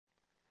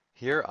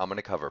Here I'm going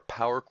to cover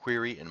Power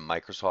Query in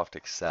Microsoft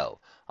Excel.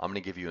 I'm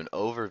going to give you an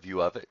overview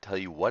of it, tell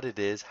you what it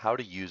is, how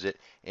to use it,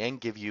 and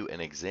give you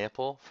an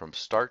example from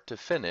start to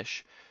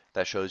finish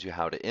that shows you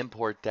how to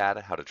import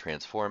data, how to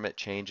transform it,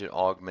 change it,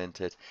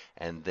 augment it,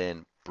 and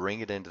then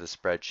bring it into the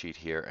spreadsheet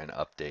here and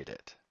update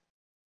it.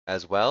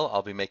 As well,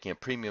 I'll be making a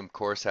premium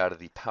course out of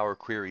the Power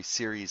Query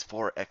series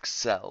for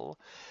Excel,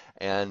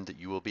 and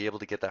you will be able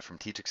to get that from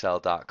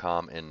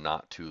TeachExcel.com in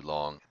not too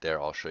long.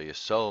 There I'll show you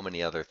so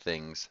many other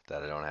things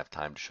that I don't have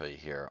time to show you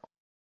here.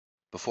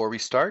 Before we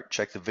start,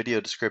 check the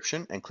video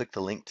description and click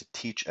the link to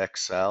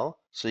TeachExcel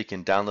so you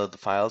can download the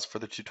files for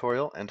the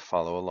tutorial and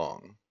follow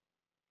along.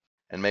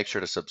 And make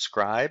sure to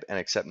subscribe and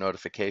accept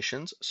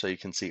notifications so you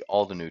can see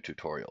all the new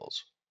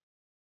tutorials.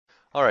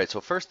 All right,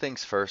 so first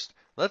things first,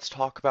 let's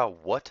talk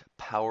about what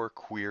Power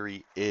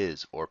Query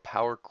is, or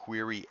Power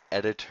Query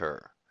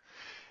Editor.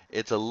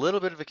 It's a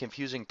little bit of a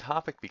confusing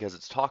topic because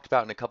it's talked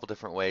about in a couple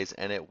different ways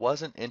and it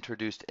wasn't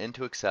introduced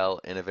into Excel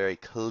in a very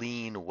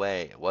clean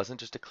way. It wasn't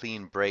just a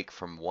clean break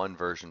from one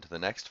version to the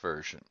next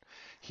version.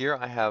 Here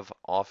I have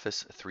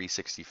Office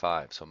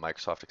 365, so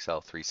Microsoft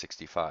Excel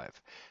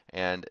 365.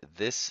 And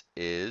this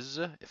is,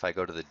 if I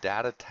go to the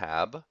Data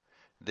tab,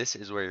 this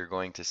is where you're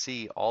going to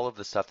see all of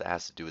the stuff that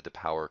has to do with the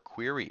Power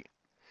Query.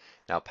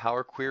 Now,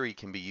 Power Query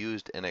can be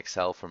used in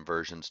Excel from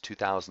versions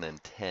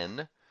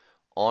 2010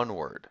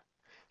 onward.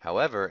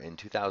 However, in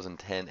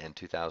 2010 and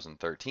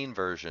 2013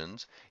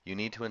 versions, you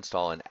need to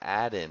install an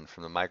add-in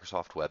from the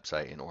Microsoft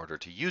website in order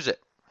to use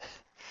it.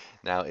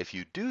 Now, if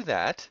you do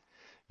that,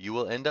 you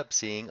will end up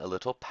seeing a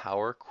little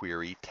Power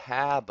Query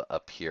tab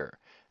up here,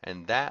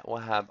 and that will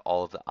have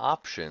all of the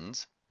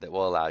options that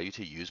will allow you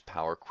to use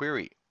Power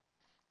Query.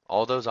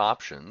 All those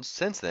options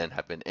since then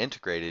have been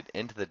integrated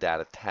into the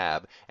Data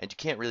tab, and you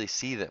can't really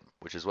see them,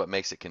 which is what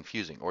makes it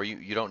confusing, or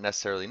you don't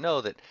necessarily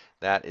know that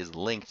that is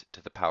linked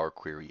to the Power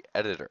Query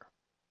editor.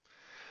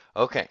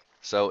 Okay,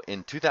 so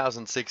in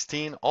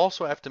 2016,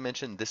 also I have to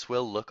mention this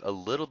will look a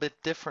little bit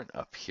different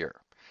up here.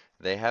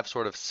 They have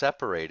sort of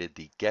separated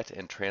the get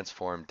and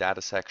transform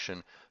data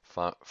section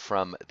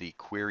from the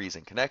queries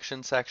and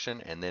connections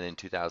section, and then in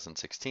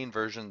 2016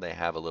 version they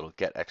have a little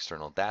get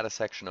external data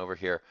section over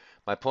here.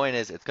 My point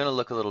is it's going to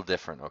look a little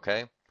different,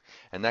 okay?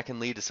 And that can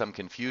lead to some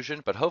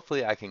confusion, but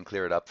hopefully I can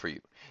clear it up for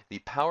you. The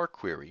Power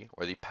Query,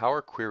 or the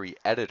Power Query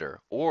Editor,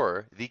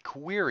 or the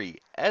Query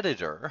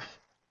Editor,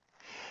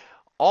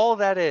 all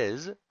that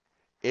is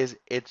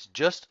it's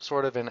just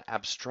sort of an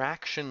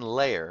abstraction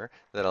layer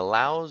that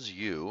allows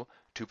you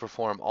to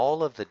perform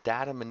all of the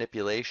data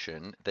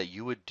manipulation that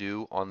you would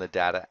do on the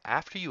data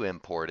after you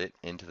import it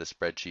into the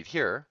spreadsheet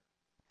here.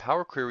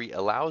 Power Query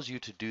allows you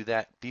to do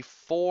that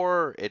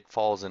before it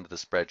falls into the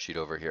spreadsheet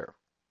over here.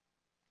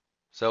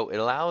 So it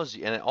allows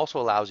you, and it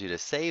also allows you to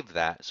save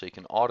that so you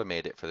can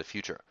automate it for the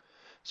future.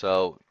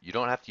 So you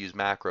don't have to use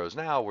macros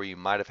now where you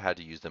might have had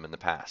to use them in the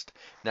past.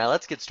 Now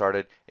let's get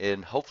started,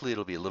 and hopefully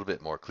it'll be a little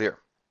bit more clear.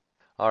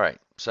 All right,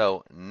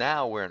 so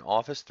now we're in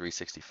Office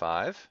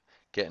 365,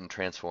 get and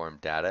transform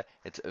data.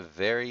 It's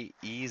very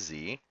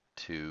easy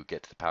to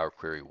get to the Power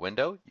Query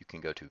window. You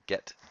can go to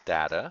Get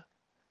Data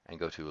and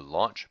go to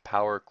Launch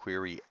Power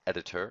Query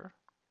Editor,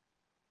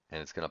 and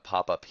it's going to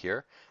pop up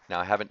here. Now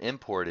I haven't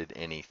imported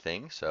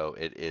anything, so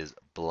it is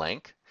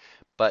blank.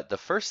 But the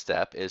first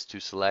step is to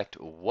select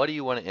what do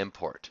you want to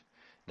import.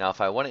 Now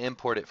if I want to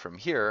import it from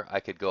here, I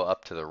could go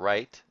up to the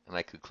right and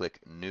I could click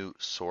New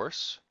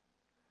Source.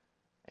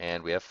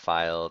 And we have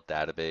File,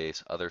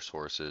 Database, Other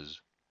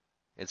Sources.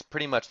 It's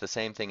pretty much the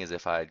same thing as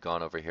if I had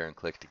gone over here and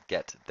clicked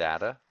Get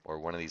Data or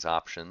one of these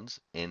options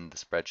in the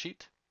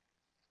spreadsheet.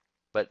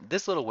 But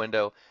this little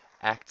window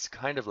acts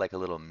kind of like a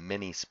little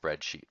mini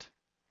spreadsheet.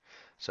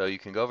 So you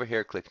can go over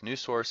here, click New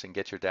Source and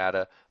get your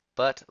data,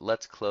 but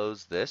let's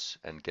close this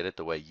and get it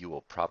the way you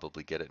will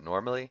probably get it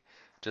normally.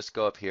 Just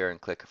go up here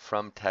and click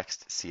From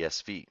Text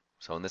CSV.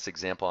 So in this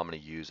example, I'm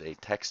going to use a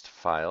text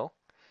file.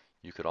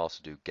 You could also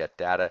do Get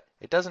Data.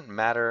 It doesn't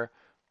matter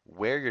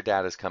where your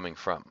data is coming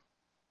from.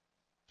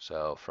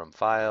 So from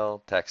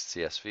File, Text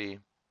CSV,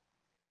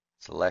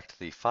 select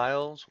the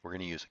files. We're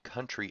going to use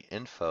country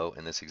info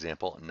in this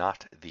example,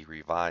 not the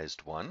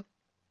revised one.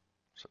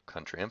 So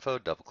country info,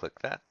 double click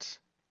that.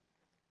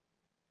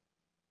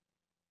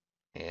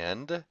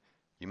 And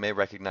you may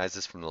recognize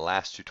this from the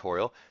last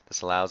tutorial.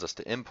 This allows us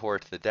to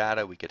import the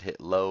data. We could hit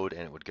load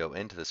and it would go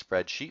into the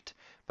spreadsheet.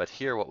 But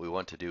here what we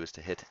want to do is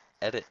to hit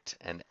edit,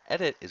 and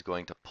edit is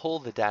going to pull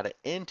the data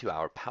into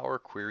our Power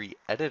Query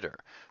editor.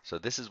 So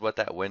this is what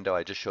that window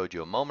I just showed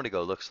you a moment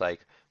ago looks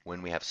like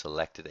when we have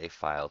selected a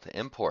file to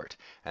import.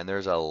 And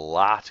there's a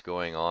lot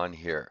going on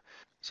here.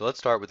 So let's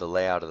start with the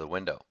layout of the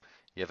window.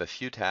 You have a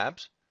few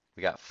tabs.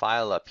 We got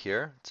File up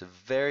here. It's a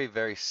very,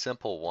 very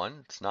simple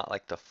one. It's not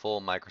like the full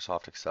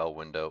Microsoft Excel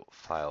window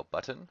File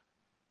button.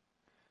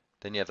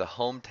 Then you have the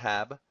Home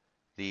tab.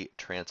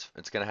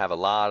 It's going to have a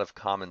lot of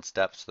common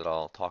steps that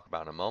I'll talk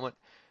about in a moment.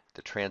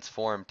 The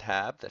Transform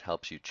tab that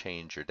helps you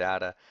change your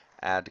data.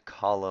 Add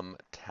Column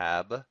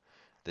tab.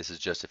 This is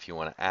just if you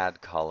want to add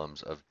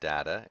columns of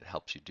data. It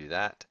helps you do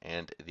that.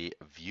 And the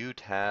View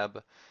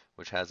tab,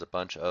 which has a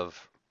bunch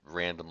of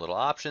random little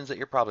options that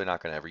you're probably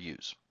not going to ever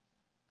use.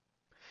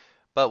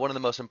 But one of the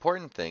most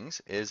important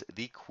things is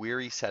the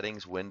query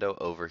settings window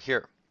over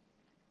here,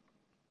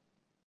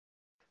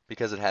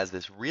 because it has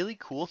this really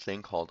cool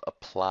thing called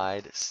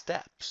applied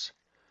steps.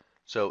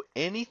 So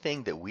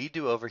anything that we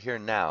do over here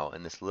now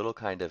in this little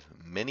kind of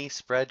mini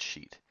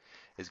spreadsheet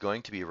is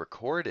going to be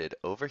recorded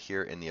over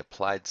here in the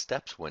applied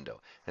steps window.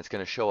 And it's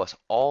going to show us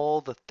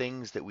all the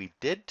things that we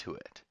did to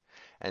it.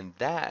 And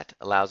that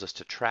allows us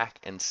to track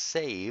and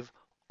save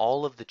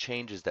all of the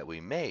changes that we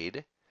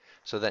made,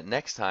 so that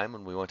next time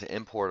when we want to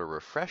import or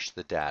refresh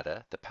the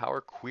data, the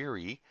Power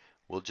Query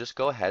will just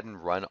go ahead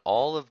and run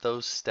all of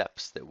those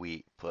steps that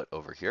we put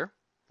over here,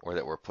 or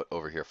that were put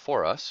over here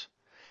for us.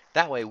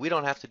 That way we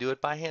don't have to do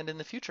it by hand in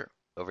the future.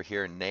 Over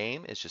here,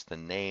 name is just the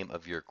name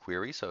of your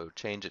query, so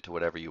change it to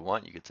whatever you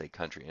want. You could say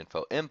country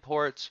info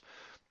imports,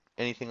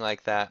 anything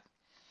like that.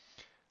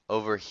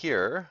 Over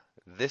here,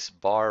 this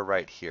bar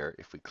right here,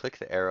 if we click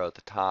the arrow at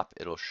the top,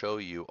 it'll show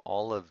you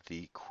all of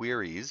the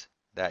queries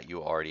that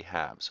you already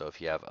have. So if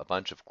you have a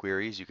bunch of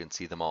queries, you can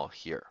see them all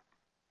here.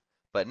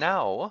 But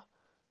now,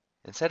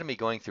 instead of me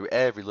going through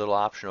every little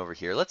option over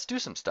here, let's do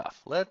some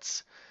stuff.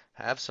 Let's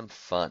have some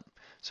fun.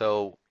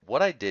 So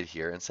what I did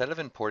here, instead of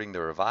importing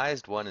the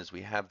revised one, is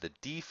we have the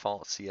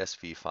default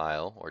CSV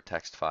file or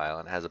text file,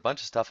 and it has a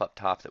bunch of stuff up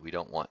top that we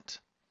don't want.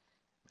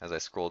 As I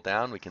scroll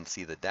down, we can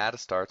see the data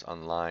starts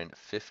on line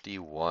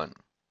 51.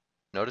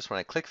 Notice when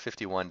I click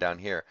 51 down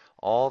here,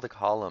 all the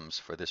columns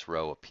for this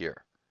row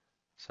appear.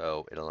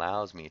 So it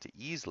allows me to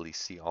easily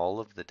see all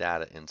of the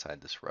data inside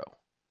this row.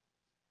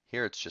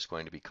 Here it's just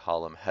going to be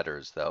column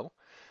headers though,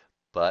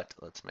 but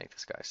let's make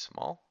this guy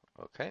small.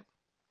 Okay.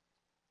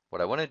 What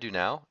I want to do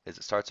now is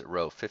it starts at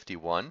row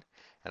 51,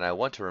 and I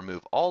want to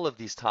remove all of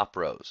these top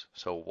rows.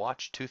 So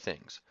watch two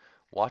things.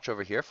 Watch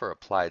over here for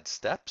applied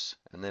steps,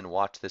 and then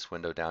watch this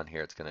window down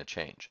here. It's going to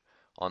change.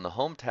 On the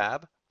Home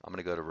tab, I'm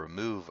going to go to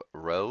Remove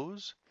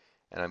Rows,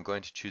 and I'm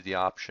going to choose the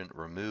option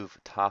Remove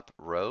Top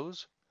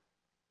Rows.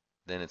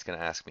 Then it's going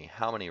to ask me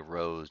how many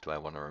rows do I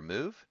want to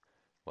remove.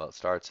 Well, it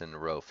starts in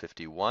row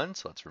 51,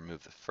 so let's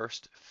remove the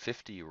first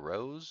 50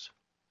 rows.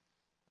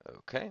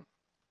 Okay.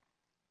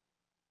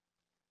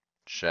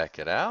 Check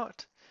it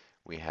out.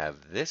 We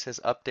have this has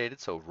updated,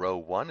 so row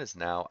 1 is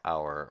now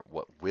our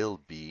what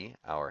will be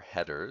our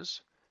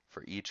headers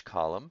for each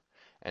column.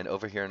 And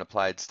over here in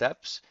applied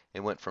steps, it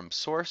went from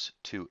source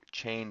to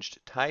changed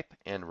type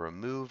and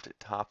removed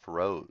top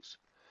rows.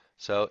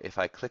 So if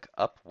I click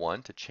up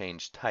one to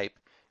change type,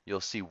 you'll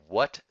see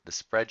what the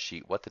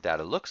spreadsheet, what the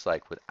data looks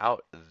like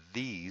without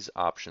these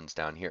options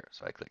down here.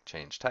 So I click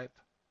change type.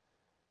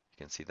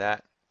 You can see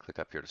that. Click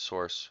up here to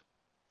source.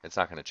 It's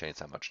not going to change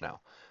that much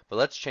now. But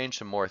let's change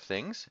some more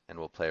things and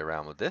we'll play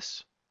around with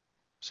this.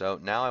 So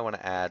now I want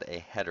to add a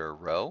header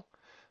row.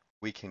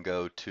 We can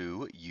go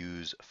to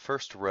use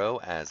first row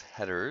as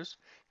headers.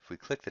 If we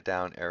click the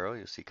down arrow,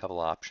 you'll see a couple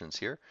options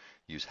here.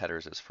 Use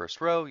headers as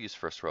first row, use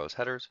first row as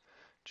headers.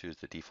 Choose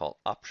the default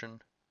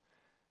option.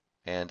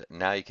 And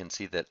now you can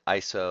see that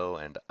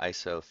ISO and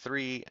ISO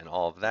 3 and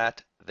all of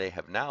that, they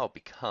have now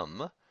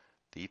become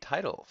the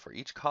title for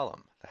each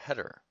column, the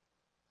header.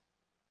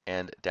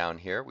 And down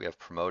here we have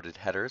promoted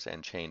headers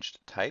and changed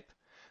type.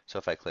 So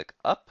if I click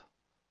up,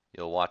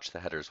 you'll watch the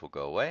headers will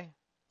go away.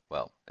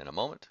 Well, in a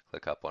moment,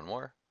 click up one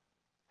more,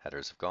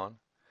 headers have gone.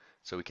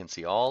 So we can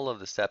see all of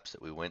the steps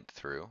that we went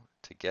through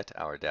to get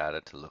our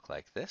data to look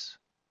like this.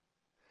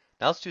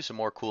 Now let's do some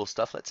more cool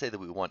stuff. Let's say that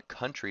we want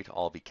country to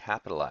all be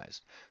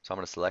capitalized. So I'm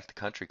going to select the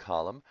country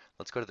column.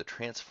 Let's go to the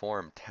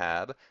transform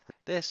tab.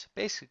 This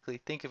basically,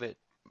 think of it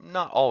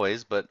not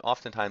always, but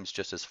oftentimes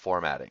just as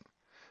formatting.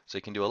 So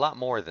you can do a lot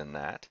more than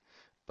that,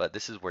 but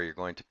this is where you're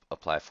going to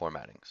apply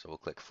formatting. So we'll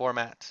click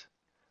format.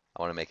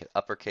 I want to make it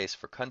uppercase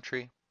for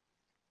country.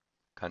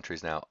 Country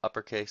is now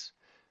uppercase.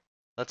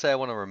 Let's say I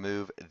want to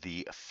remove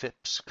the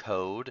FIPS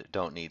code.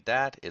 Don't need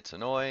that. It's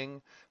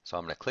annoying. So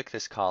I'm going to click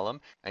this column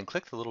and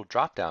click the little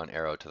drop down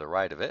arrow to the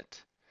right of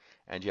it.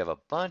 And you have a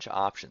bunch of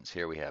options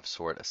here. We have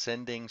sort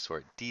ascending,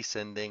 sort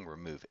descending,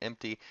 remove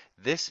empty.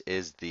 This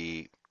is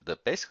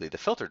basically the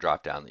filter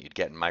drop down that you'd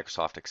get in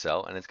Microsoft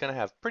Excel, and it's going to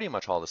have pretty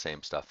much all the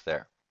same stuff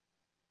there.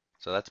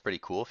 So that's pretty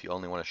cool. If you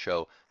only want to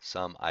show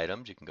some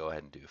items, you can go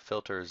ahead and do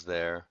filters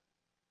there.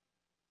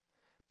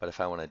 But if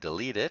I want to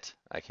delete it,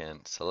 I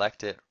can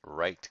select it,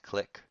 right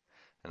click,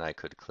 and I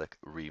could click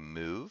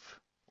remove.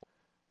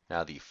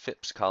 Now the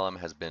FIPS column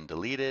has been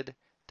deleted.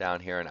 Down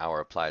here in our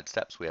applied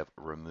steps, we have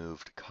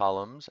removed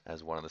columns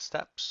as one of the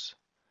steps.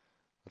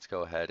 Let's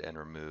go ahead and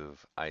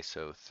remove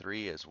ISO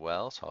 3 as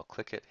well. So I'll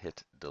click it,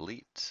 hit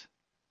delete.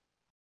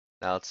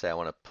 Now let's say I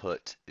want to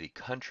put the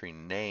country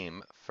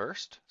name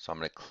first. So I'm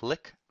going to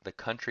click the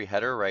country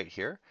header right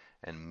here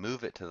and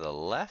move it to the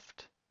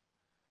left.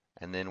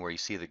 And then where you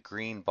see the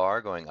green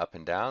bar going up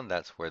and down,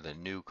 that's where the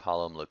new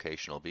column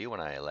location will be when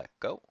I let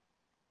go.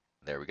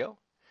 There we go.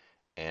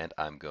 And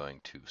I'm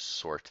going to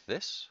sort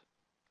this.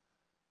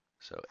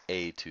 So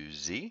A to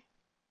Z.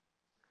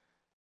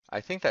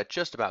 I think that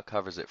just about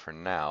covers it for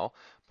now,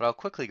 but I'll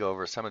quickly go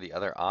over some of the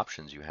other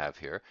options you have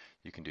here.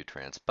 You can do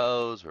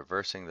transpose,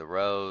 reversing the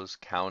rows,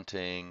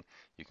 counting.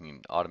 You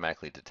can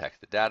automatically detect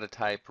the data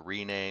type,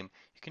 rename.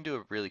 You can do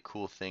a really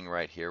cool thing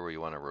right here where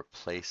you want to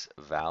replace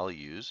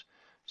values.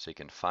 So you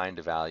can find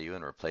a value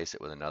and replace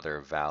it with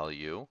another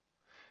value.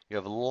 You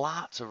have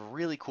lots of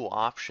really cool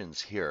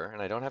options here,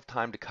 and I don't have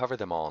time to cover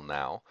them all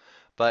now,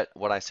 but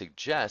what I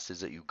suggest is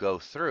that you go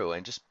through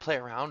and just play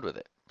around with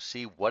it.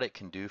 See what it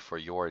can do for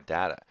your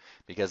data,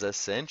 because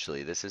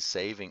essentially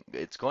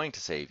it's going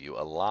to save you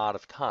a lot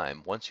of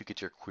time once you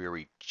get your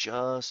query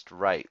just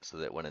right so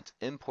that when it's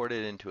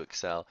imported into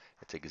Excel,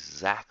 it's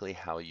exactly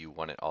how you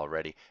want it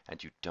already,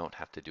 and you don't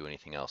have to do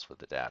anything else with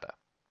the data.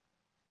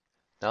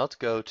 Now let's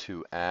go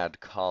to add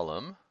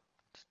column.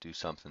 Let's do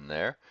something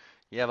there.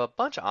 You have a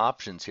bunch of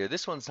options here.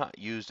 This one's not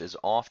used as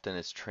often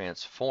as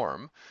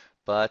transform,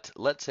 but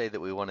let's say that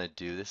we want to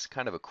do this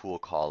kind of a cool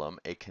column,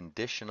 a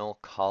conditional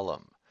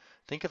column.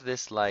 Think of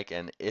this like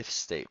an if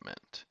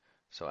statement.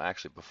 So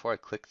actually, before I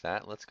click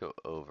that, let's go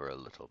over a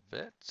little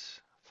bit.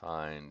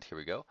 Here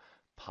we go,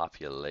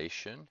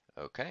 population.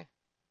 Okay,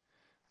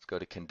 let's go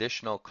to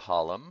conditional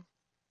column.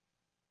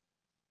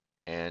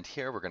 And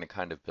here we're going to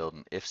kind of build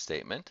an if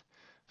statement.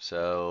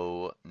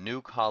 So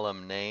new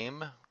column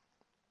name,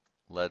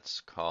 let's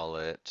call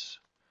it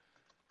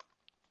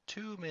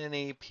too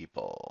many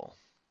people,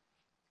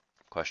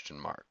 question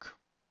mark.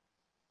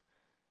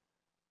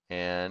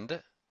 And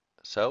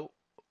so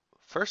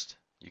first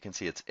you can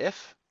see it's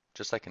if,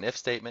 just like an if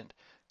statement,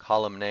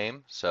 column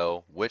name.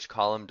 So which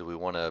column do we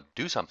want to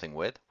do something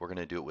with? We're going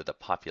to do it with a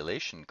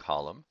population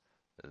column,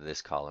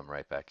 this column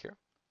right back here.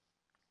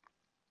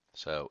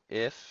 So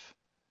if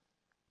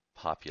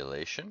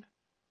population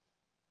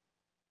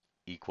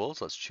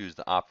equals, let's choose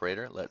the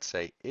operator, let's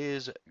say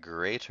is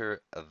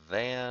greater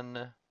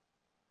than,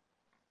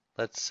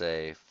 let's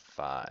say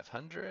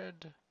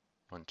 500,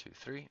 1, 2,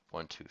 3,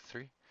 1, 2,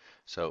 3.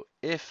 So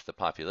if the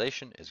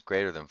population is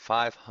greater than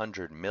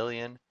 500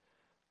 million,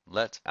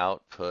 let's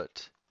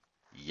output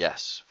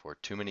yes for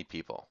too many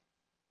people.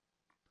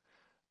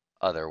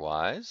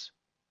 Otherwise,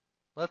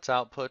 let's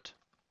output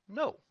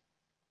no.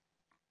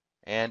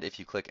 And if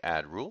you click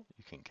add rule,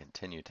 you can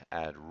continue to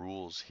add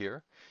rules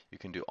here. You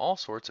can do all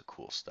sorts of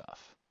cool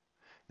stuff.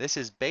 This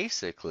is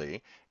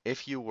basically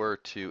if you were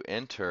to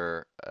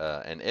enter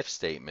an if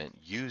statement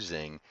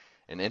using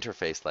an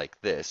interface like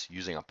this,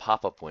 using a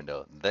pop-up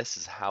window, this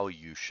is how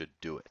you should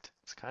do it.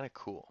 It's kind of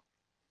cool.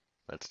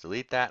 Let's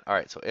delete that. All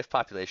right, so if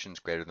population is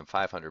greater than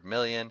 500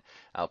 million,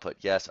 output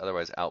yes,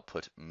 otherwise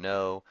output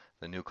no.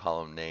 The new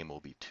column name will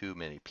be too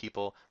many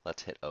people.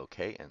 Let's hit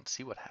OK and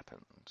see what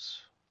happens.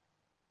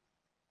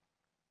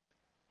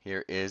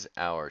 Here is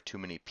our too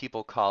many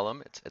people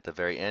column. It's at the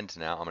very end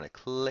now. I'm going to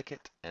click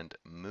it and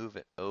move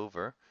it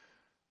over.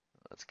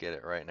 Let's get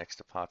it right next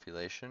to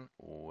population.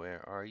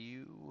 Where are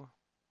you?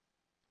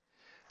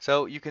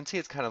 So you can see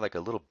it's kind of like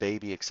a little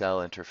baby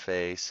Excel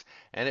interface,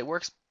 and it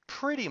works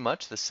pretty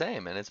much the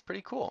same, and it's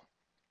pretty cool.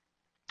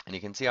 And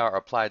you can see our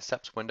applied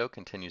steps window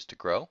continues to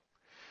grow.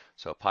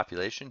 So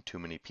population, too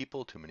many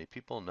people,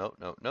 note,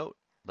 note, note.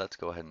 Let's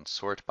go ahead and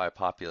sort by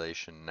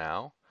population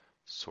now.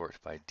 Sort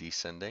by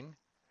descending.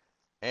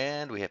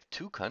 And we have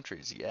 2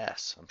 countries,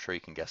 yes. I'm sure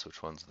you can guess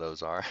which ones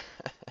those are.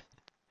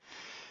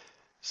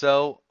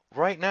 So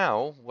right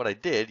now, what I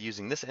did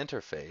using this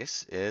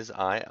interface is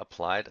I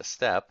applied a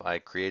step. I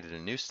created a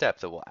new step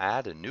that will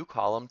add a new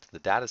column to the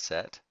data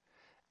set,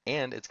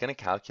 and it's going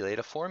to calculate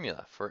a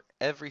formula for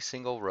every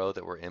single row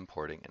that we're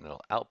importing, and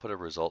it'll output a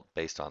result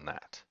based on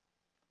that.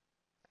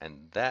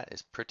 And that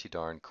is pretty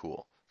darn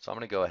cool. So I'm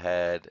going to go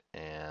ahead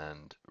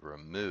and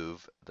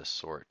remove the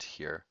sort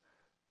here.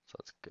 So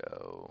let's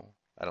go.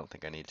 I don't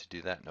think I need to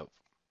do that. Nope.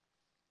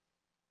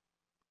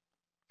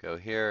 Go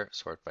here,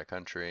 sort by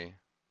country.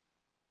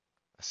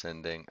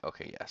 Ascending.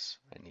 Okay, yes,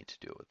 I need to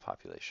do it with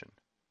population.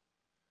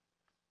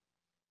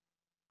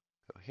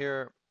 Go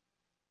here,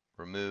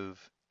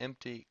 remove,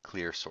 empty,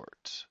 clear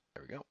sort.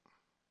 There we go.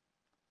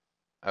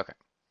 Okay.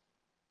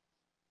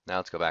 Now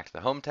let's go back to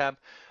the Home tab.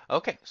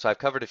 Okay, so I've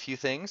covered a few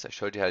things. I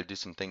showed you how to do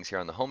some things here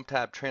on the Home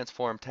tab,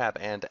 Transform tab,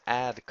 and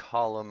Add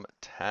Column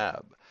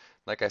tab.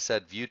 Like I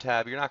said, View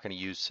tab, you're not going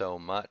to use so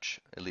much,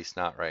 at least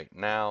not right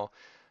now.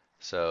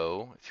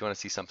 So if you want to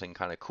see something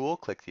kind of cool,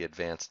 click the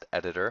Advanced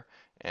Editor,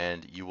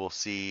 and you will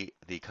see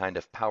the kind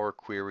of Power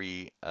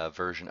Query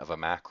version of a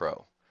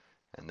macro.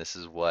 And this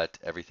is what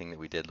everything that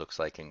we did looks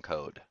like in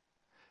code.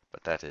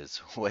 But that is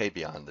way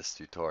beyond this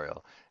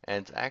tutorial,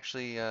 and it's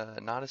actually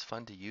not as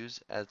fun to use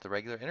as the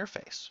regular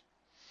interface.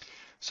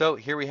 So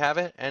here we have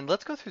it, and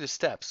let's go through the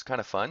steps.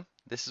 Kind of fun.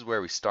 This is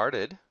where we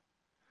started,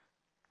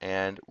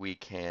 and we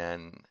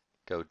can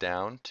go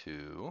down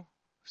to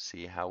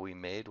see how we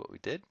made what we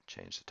did.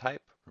 Change the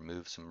type,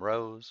 remove some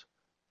rows,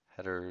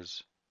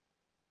 headers,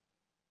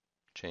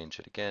 change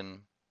it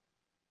again,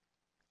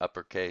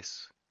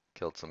 uppercase,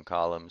 killed some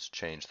columns,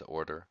 changed the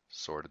order,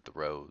 sorted the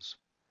rows,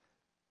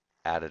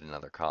 added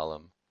another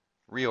column,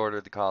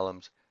 reordered the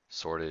columns,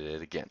 sorted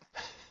it again.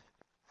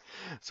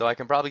 So I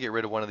can probably get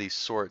rid of one of these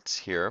sorts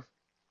here.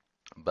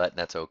 but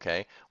that's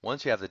okay.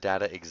 Once you have the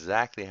data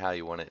exactly how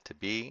you want it to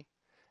be,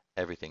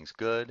 everything's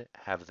good.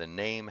 Have the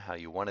name how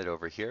you want it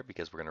over here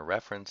because we're going to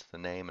reference the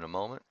name in a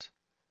moment.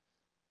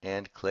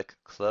 And click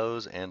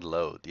Close and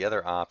Load. The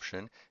other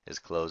option is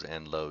Close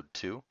and Load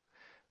too.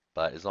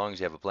 But as long as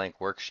you have a blank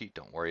worksheet,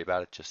 don't worry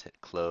about it. Just hit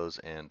Close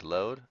and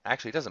Load.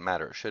 Actually, it doesn't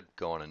matter. It should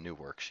go on a new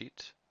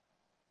worksheet.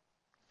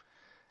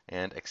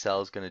 And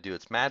Excel is going to do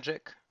its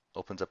magic.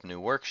 Opens up a new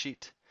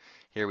worksheet.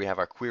 Here we have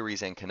our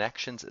queries and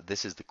connections.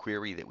 This is the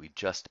query that we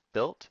just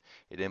built.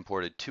 It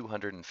imported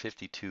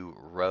 252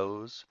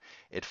 rows.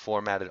 It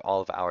formatted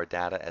all of our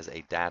data as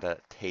a data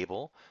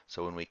table.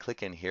 So when we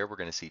click in here, we're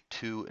going to see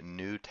two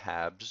new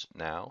tabs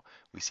now.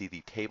 We see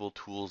the Table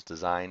Tools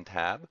Design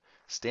tab,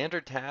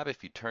 Standard tab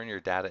if you turn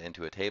your data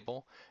into a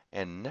table,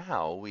 and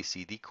now we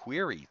see the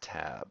Query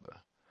tab.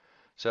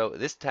 So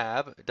this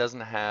tab it's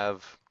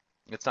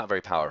not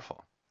very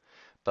powerful.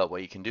 But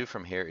what you can do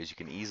from here is you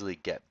can easily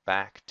get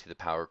back to the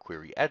Power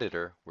Query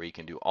editor where you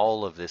can do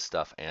all of this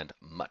stuff and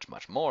much,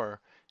 much more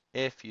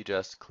if you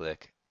just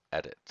click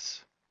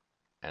Edit.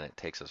 And it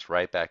takes us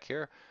right back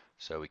here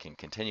so we can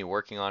continue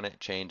working on it,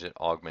 change it,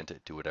 augment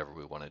it, do whatever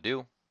we want to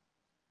do.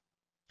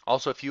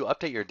 Also, if you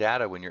update your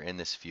data when you're in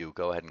this view,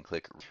 go ahead and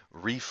click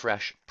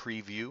Refresh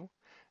Preview,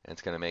 and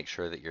it's going to make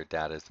sure that your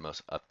data is the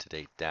most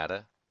up-to-date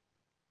data.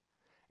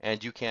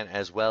 And you can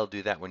as well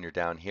do that when you're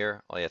down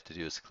here. All you have to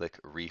do is click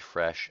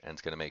refresh and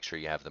it's going to make sure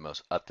you have the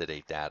most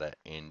up-to-date data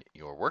in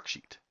your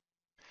worksheet.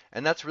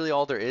 And that's really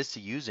all there is to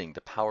using the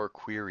Power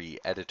Query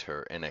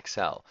editor in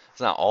Excel.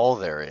 It's not all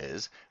there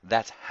is,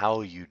 that's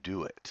how you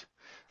do it.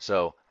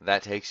 So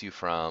that takes you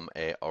from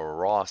a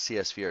raw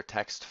CSV or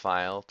text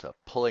file to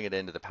pulling it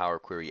into the Power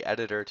Query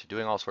editor to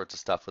doing all sorts of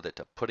stuff with it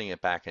to putting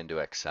it back into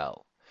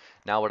Excel.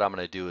 Now what I'm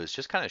going to do is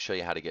just kind of show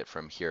you how to get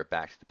from here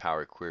back to the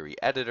Power Query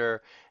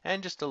editor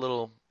and just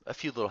a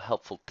few little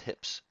helpful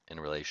tips in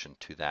relation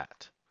to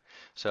that.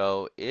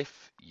 So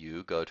if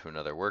you go to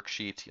another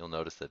worksheet, you'll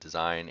notice the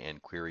Design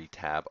and Query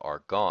tab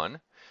are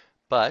gone,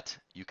 but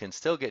you can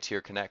still get to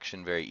your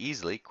connection very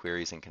easily,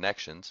 Queries and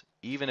Connections,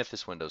 even if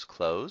this window's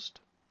closed.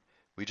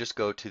 We just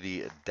go to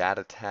the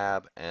Data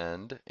tab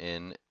and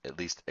in at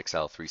least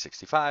Excel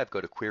 365, go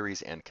to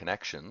Queries and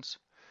Connections.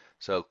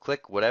 So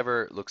click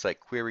whatever looks like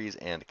Queries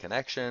and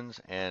Connections,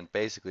 and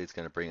basically it's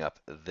going to bring up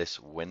this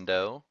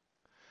window.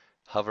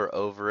 Hover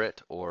over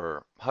it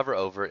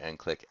and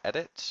click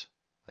Edit,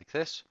 like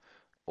this.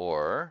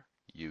 Or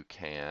you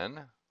can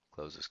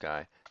close this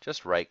guy,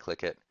 just right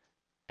click it,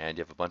 and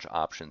you have a bunch of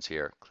options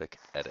here. Click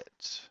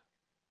Edit.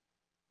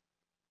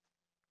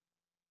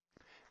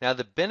 Now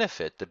the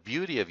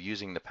beauty of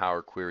using the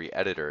Power Query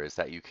Editor is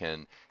that you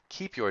can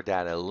keep your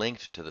data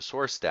linked to the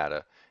source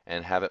data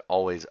and have it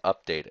always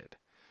updated.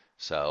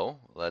 So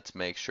let's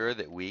make sure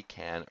that we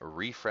can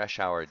refresh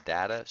our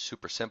data.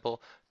 Super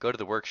simple. Go to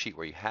the worksheet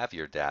where you have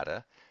your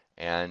data,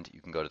 and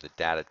you can go to the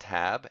Data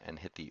tab and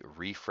hit the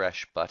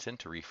Refresh button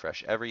to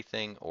refresh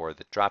everything, or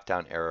the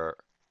drop-down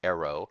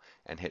arrow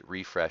and hit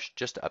Refresh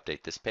just to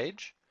update this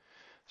page.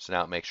 So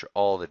now it makes sure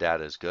all the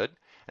data is good.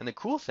 And the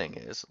cool thing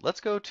is,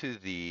 let's go to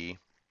the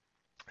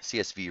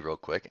CSV real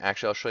quick.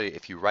 Actually, I'll show you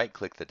if you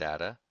right-click the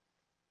data,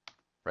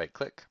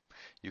 right-click,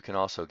 you can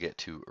also get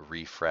to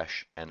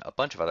refresh and a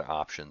bunch of other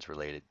options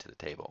related to the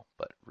table,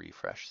 but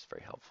refresh is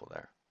very helpful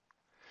there.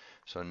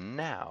 So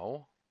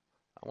now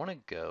I want to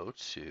go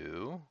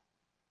to,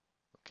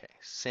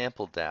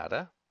 sample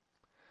data.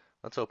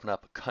 Let's open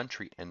up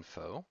country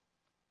info.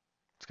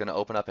 It's going to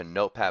open up in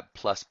Notepad++.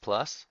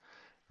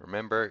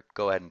 Remember,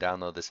 go ahead and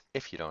download this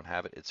if you don't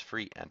have it. It's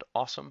free and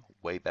awesome,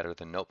 way better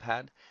than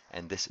Notepad.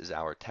 And this is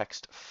our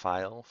text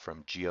file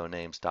from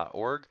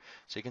geonames.org.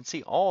 So you can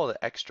see all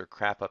the extra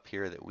crap up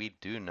here that we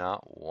do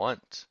not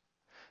want.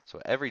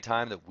 So every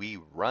time that we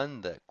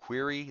run the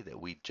query that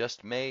we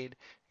just made,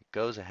 it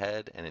goes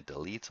ahead and it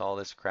deletes all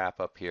this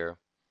crap up here,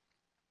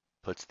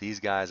 puts these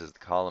guys as the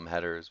column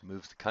headers,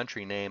 moves the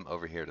country name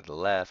over here to the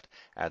left,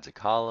 adds a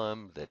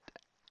column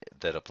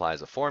that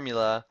applies a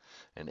formula,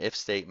 an if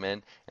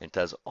statement, and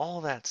does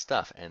all that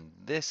stuff. And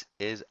this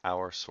is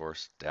our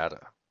source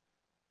data.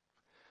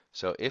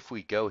 So if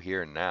we go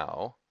here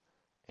now,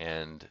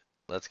 and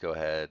let's go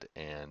ahead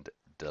and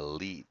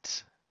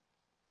delete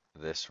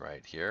this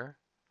right here.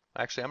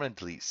 Actually, I'm going to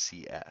delete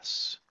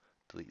CS.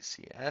 Delete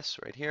CS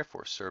right here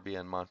for Serbia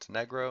and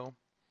Montenegro.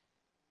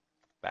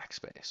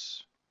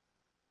 Backspace.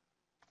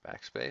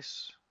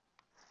 Backspace.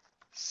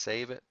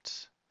 Save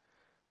it.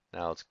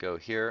 Now let's go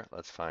here.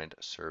 Let's find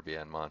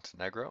Serbia and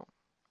Montenegro.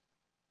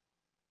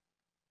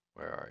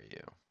 Where are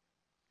you?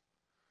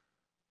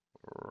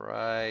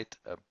 Right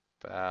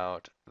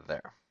about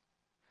there.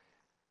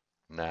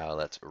 Now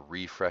let's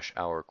refresh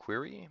our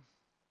query.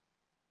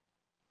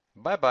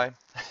 Bye-bye.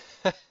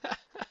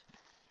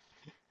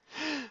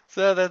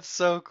 So that's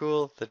so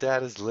cool. The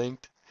data's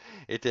linked.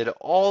 It did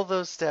all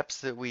those steps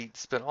that we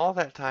spent all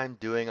that time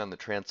doing on the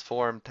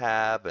transform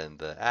tab and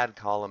the add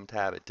column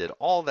tab. It did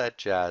all that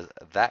jazz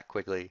that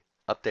quickly,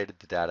 updated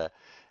the data,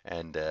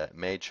 and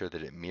made sure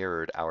that it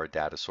mirrored our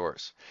data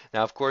source.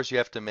 Now, of course, you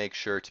have to make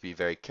sure to be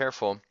very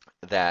careful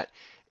that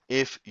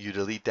If you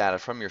delete data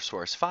from your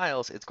source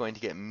files, it's going to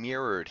get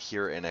mirrored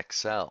here in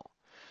Excel.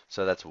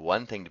 So that's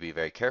one thing to be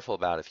very careful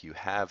about if you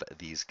have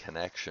these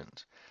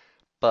connections.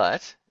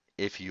 But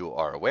if you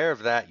are aware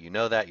of that, you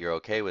know that, you're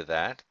okay with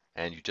that,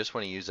 and you just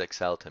want to use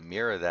Excel to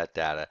mirror that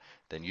data,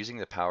 then using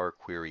the Power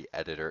Query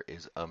Editor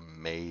is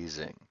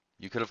amazing.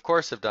 You could, of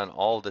course, have done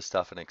all this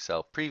stuff in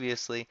Excel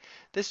previously.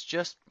 This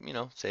just,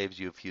 saves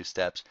you a few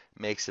steps,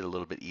 makes it a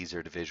little bit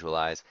easier to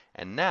visualize.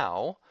 And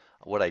now,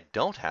 what I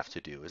don't have to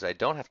do is I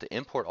don't have to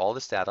import all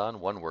this data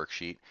on one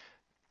worksheet,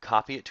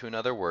 copy it to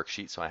another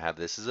worksheet so I have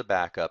this as a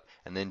backup,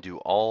 and then do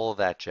all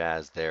that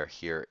jazz there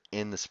here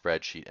in the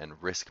spreadsheet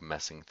and risk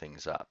messing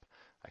things up.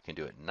 I can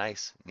do it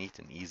nice, neat,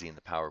 and easy in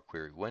the Power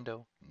Query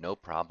window, no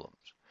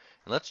problems.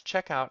 And let's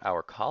check out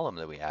our column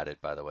that we added,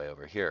 by the way,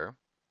 over here.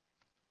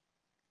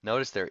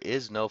 Notice there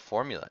is no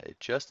formula. It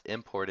just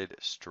imported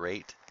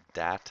straight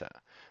data.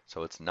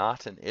 So it's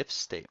not an if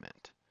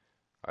statement.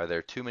 Are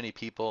there too many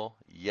people?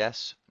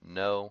 Yes,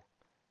 no.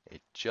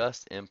 It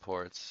just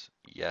imports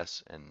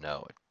yes and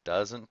no. It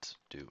doesn't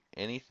do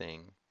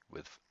anything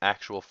with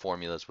actual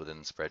formulas within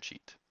the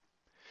spreadsheet.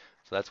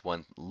 So that's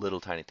one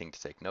little tiny thing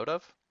to take note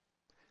of.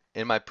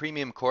 In my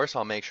premium course,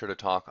 I'll make sure to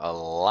talk a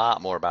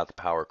lot more about the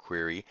Power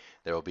Query.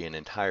 There will be an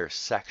entire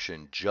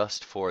section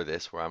just for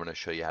this where I'm going to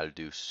show you how to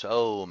do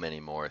so many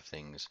more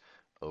things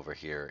over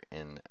here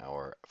in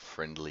our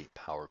friendly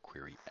Power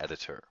Query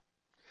editor.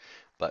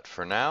 But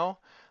for now,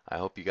 I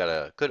hope you got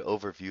a good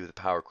overview of the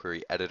Power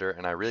Query Editor,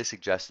 and I really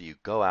suggest that you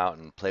go out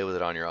and play with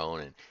it on your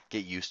own and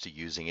get used to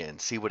using it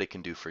and see what it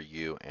can do for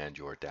you and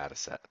your data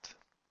set.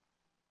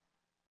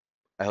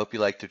 I hope you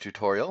liked the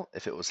tutorial.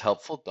 If it was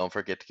helpful, don't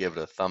forget to give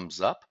it a thumbs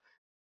up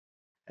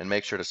and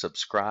make sure to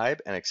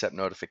subscribe and accept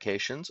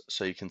notifications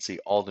so you can see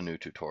all the new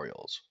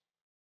tutorials.